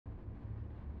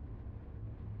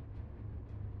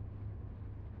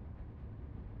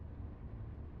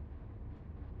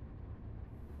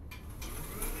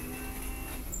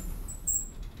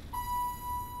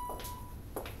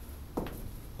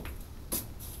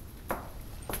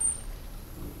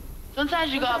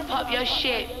Sometimes you gotta pop your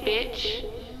shit, bitch.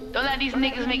 Don't let these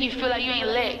niggas make you feel like you ain't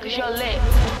lit, cause you're lit.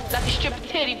 Like a stripper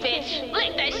titty, bitch.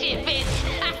 Lick that shit, bitch.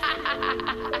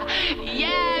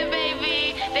 Yeah,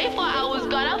 baby. They thought I was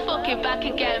gone. I'm fucking back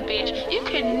again, bitch. You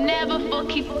can never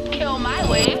fucking kill my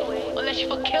wave. Unless you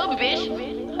fucking kill me,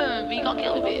 bitch. But you gonna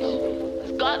kill me, bitch.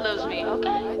 Cause God loves me,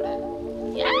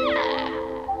 okay? Yeah.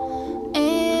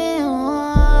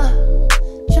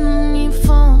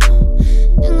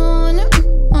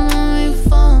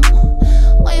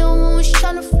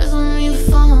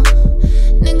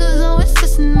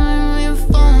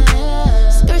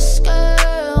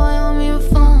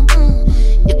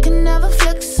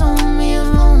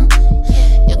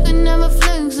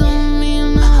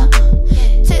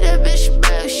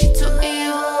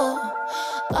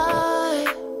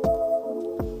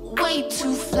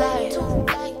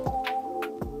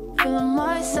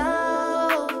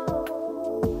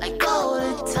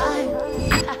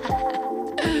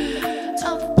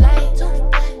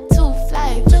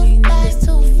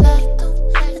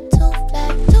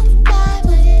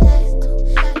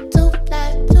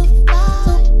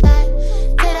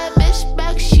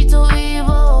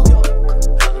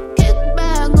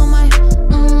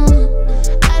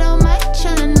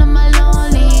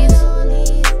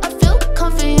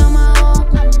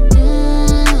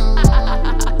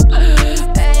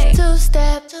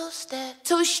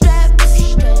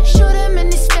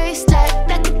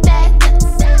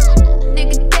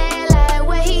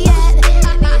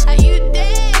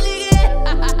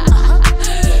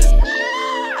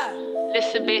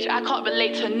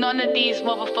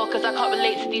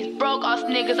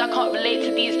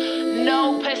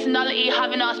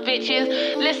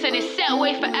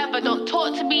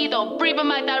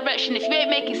 If you ain't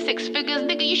making 6 figures,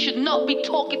 nigga, you should not be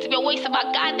talking to me or wasting my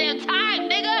goddamn time,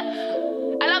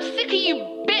 nigga. And I'm sick of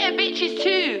you bitter bitches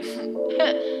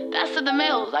too. That's to the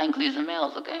males. I include the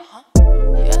males, okay?